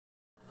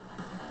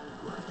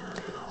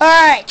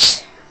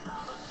Alright.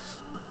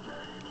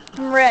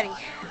 I'm ready.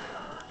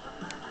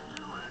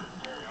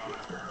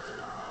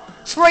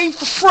 It's ready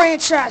for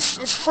franchise.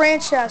 It's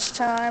franchise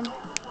time.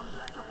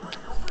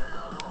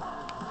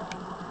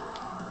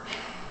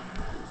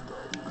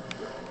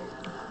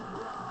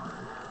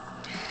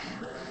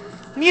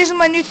 I'm using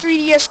my new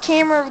 3DS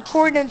camera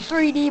recording in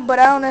 3D, but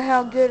I don't know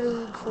how good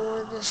it'll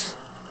record this.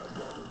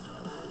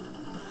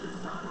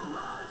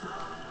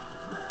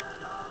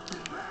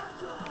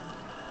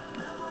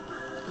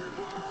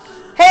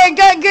 Hey, I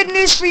got good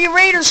news for you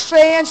Raiders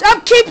fans.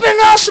 I'm keeping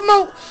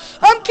Osimo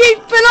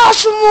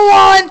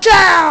in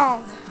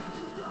town.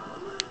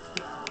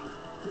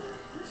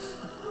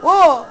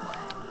 Whoa.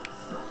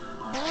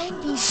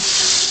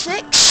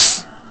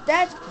 96?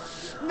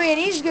 Man,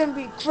 he's gonna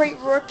be a great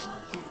rookie.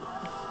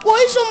 Well,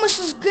 he's almost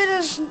as good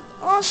as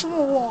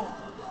Osimo.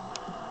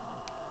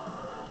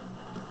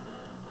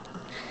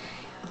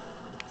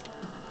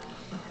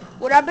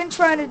 What I've been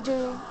trying to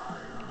do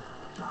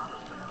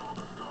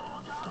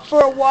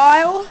for a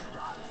while,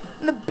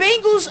 and the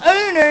Bengals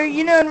owner,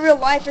 you know, in real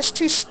life is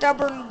too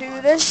stubborn to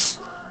do this.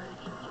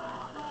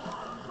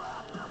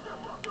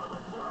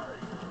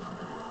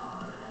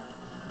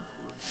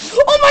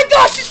 Oh my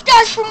gosh, this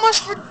guy's from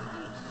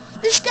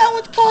this guy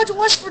went to college in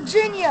West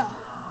Virginia.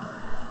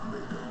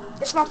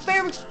 It's my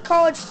favorite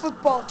college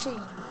football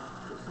team.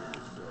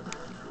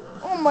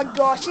 Oh my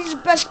gosh, he's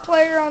the best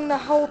player on the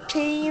whole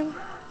team.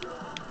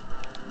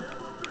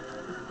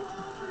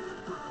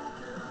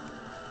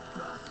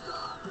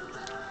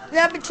 And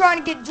I've been trying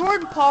to get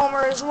Jordan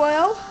Palmer as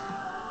well.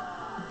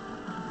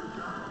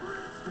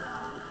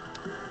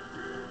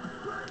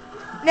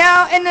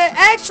 Now, in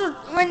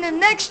the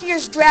next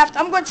year's draft,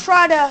 I'm going to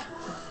try to,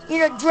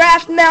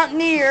 draft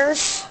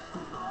Mountaineers.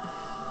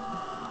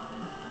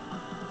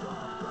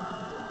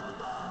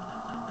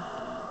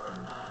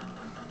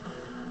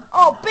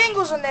 Oh,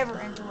 Bengals are never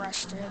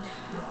interested in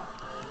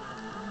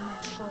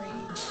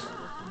trades.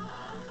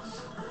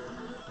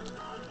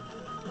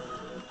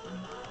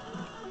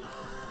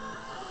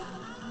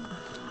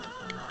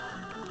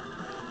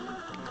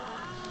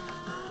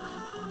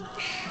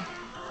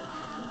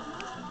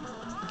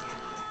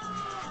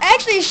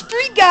 Actually, there's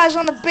 3 guys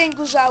on the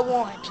Bengals I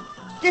want.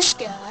 This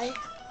guy.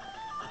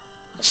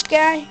 This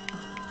guy.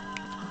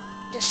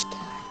 This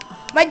guy.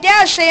 My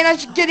dad's saying I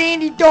should get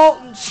Andy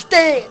Dalton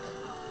instead.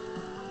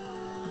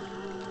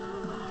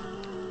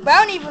 But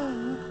I don't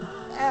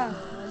know.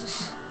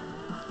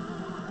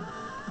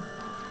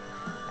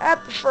 I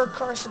prefer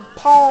Carson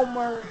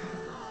Palmer.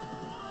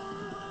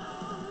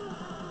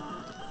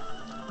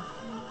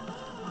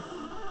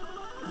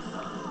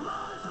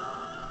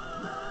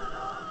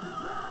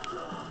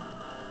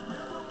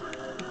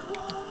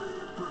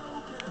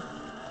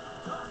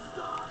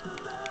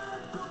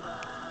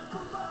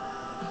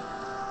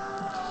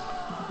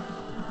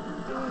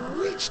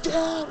 Reach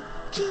down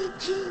to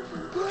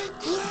break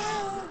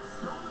ground.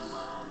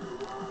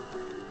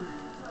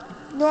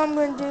 You know what I'm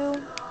going to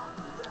do?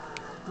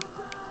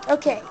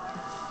 Okay,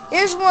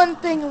 here's one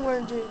thing I'm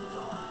going to do.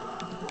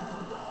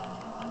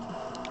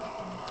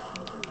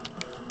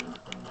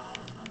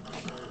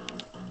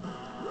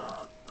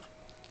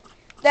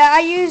 That I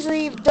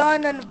usually have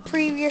done on the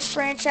previous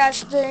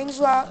franchise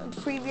things,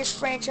 previous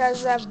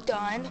franchises I've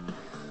done,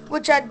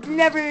 which I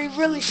never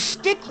really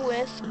stick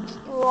with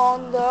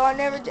long though.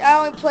 I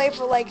only play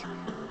for like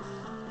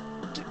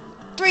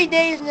 3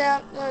 days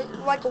now,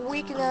 like a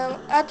week, and then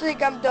I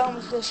think I'm done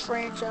with this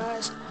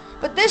franchise.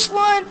 But this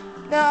one,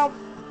 no.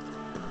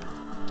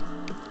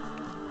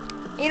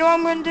 You know what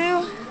I'm going to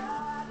do?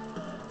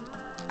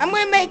 I'm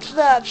going to make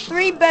the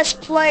 3 best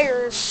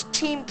players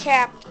team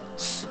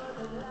captains.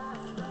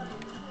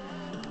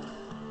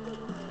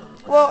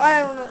 Well, I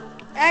don't know.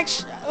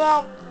 Actually,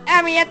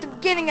 at the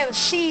beginning of the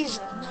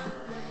season,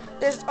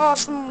 there's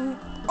Osimo,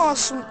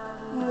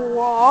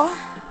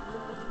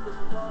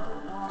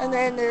 and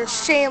then there's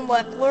Shane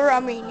Leckler.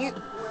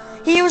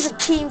 He was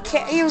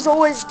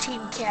always a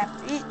team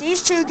captain.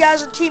 These 2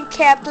 guys are team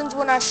captains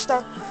when I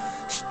started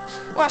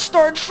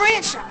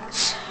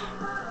franchise.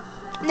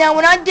 Now,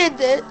 when I did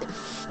this,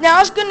 I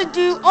was gonna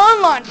do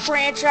online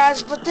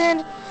franchise, but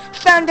then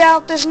found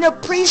out there's no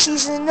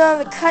preseason,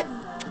 none of the cut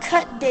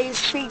days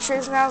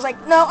features, and I was like,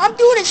 no, I'm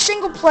doing it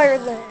single player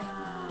then.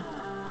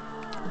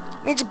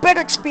 It's a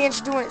better experience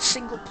doing it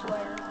single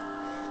player.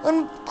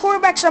 And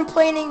quarterbacks I'm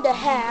planning to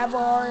have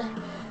are,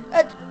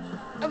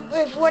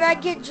 when I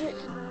get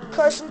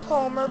Carson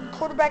Palmer,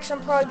 quarterbacks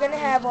I'm probably going to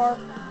have are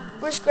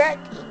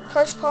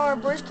Carson Palmer,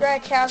 Bruce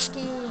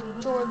Gradkowski,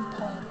 and Jordan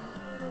Palmer.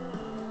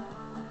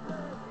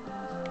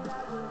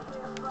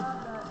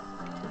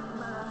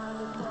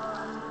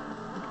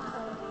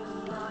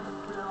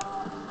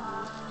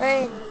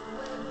 Hey.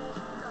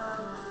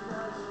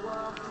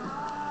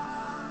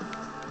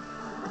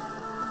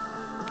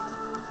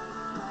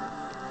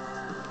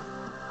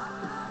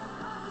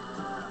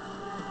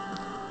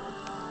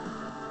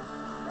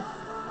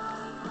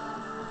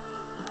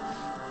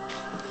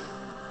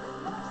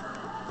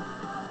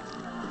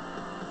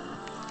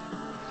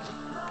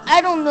 I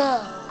don't know.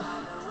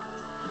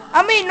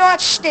 I may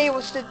not stay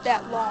with it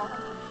that long.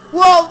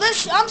 Well,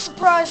 I'm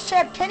surprised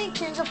Chad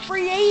Pennington's a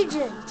free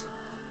agent.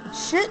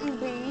 Shouldn't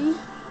be.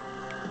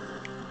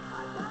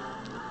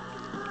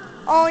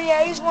 Oh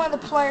yeah, he's one of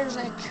the players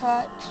that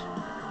cut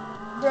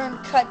during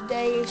cut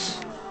days.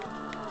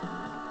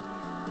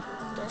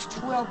 There's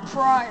 12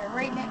 Pryor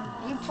right now.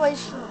 He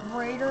plays for the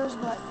Raiders,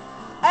 but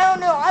I don't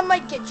know. I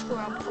might get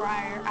 12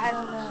 Pryor. I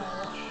don't know.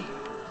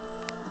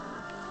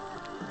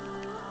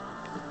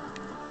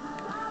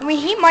 I mean,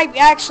 he might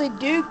actually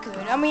do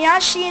good. I mean,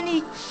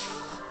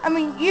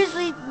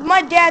 usually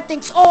my dad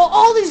thinks, oh,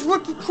 all these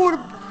rookie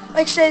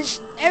quarterbacks, says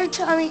every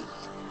time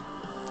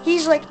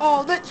he's like,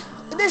 oh,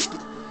 this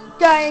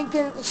guy ain't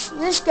gonna,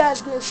 this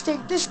guy's gonna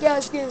stink, this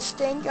guy's gonna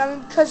stink. I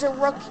mean, because they're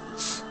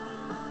rookies.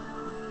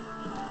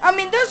 I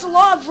mean, there's a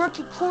lot of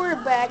rookie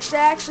quarterbacks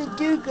that actually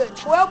do good.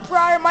 12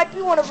 Pryor might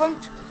be one of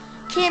them.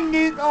 Cam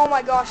Newton, oh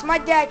my gosh, my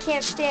dad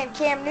can't stand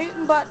Cam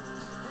Newton, but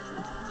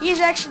he's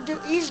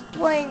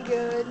playing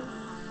good.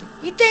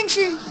 He thinks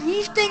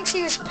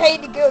he was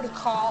paid to go to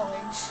college.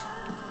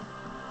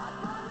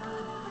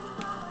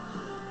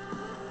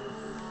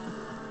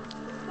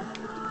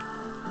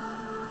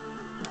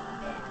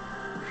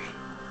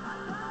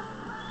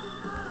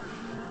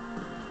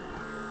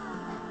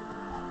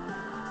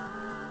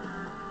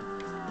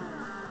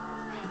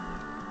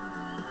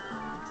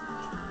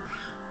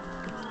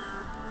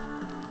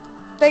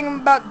 I think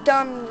I'm about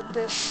done with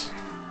this.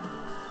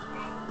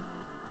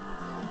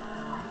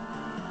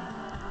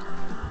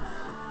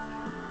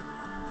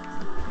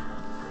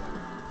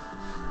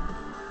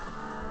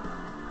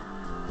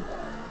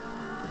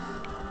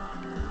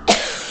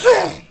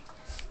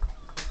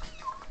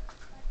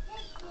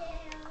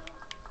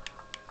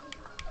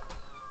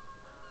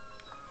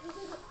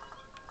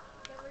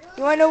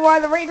 You wanna know why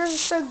the Raiders are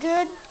so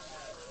good?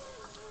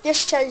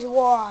 This tells you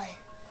why.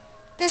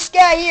 This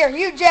guy here,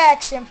 Hugh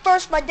Jackson.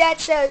 First my dad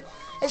said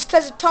it's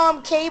because of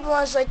Tom Cable.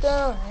 I was like,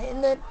 oh,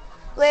 and then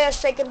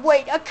last second,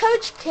 wait, a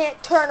coach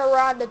can't turn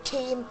around a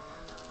team.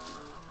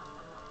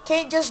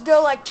 Can't just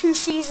go like 2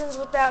 seasons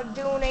without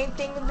doing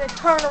anything and then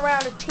turn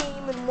around a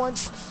team and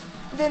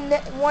then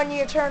 1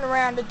 year turn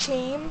around a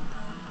team.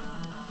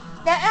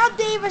 Now Al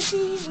Davis,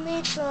 he's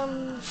made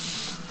some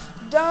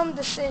dumb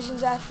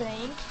decisions, I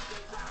think.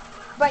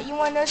 But you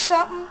want to know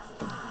something?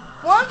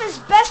 One of his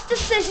best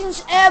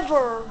decisions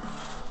ever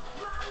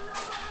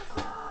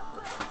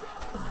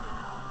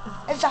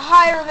is to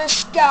hire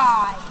this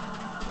guy.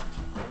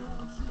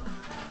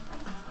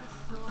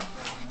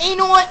 And you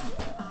know what?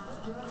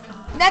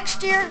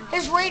 Next year,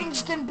 his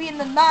rating's going to be in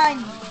the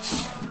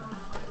 90s.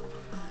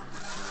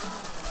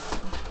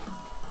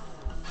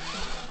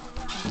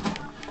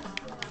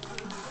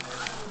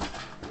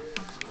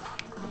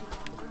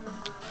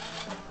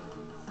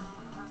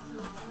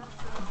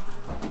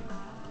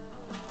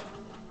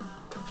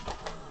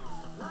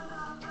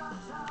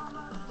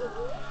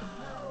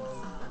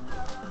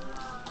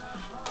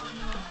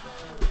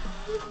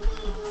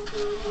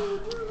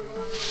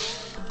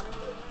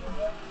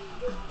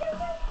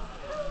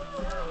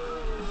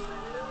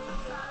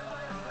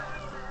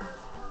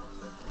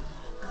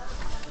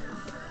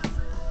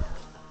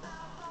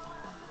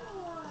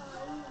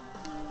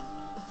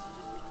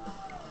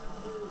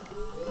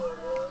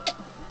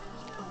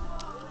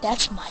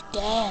 That's my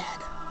dad.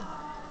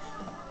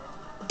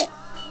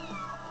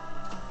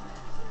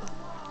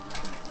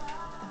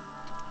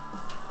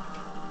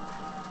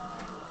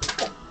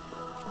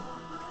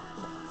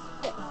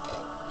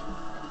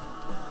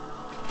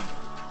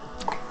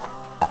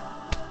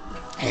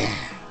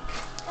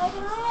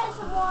 Can I have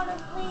some water,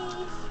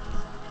 please?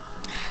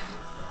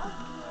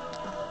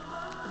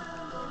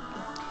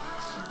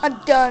 I'm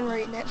done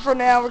reading it for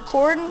now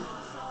recording.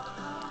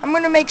 I'm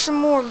going to make some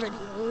more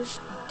videos.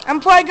 I'm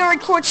probably going to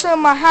record some of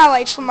my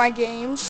highlights from my games.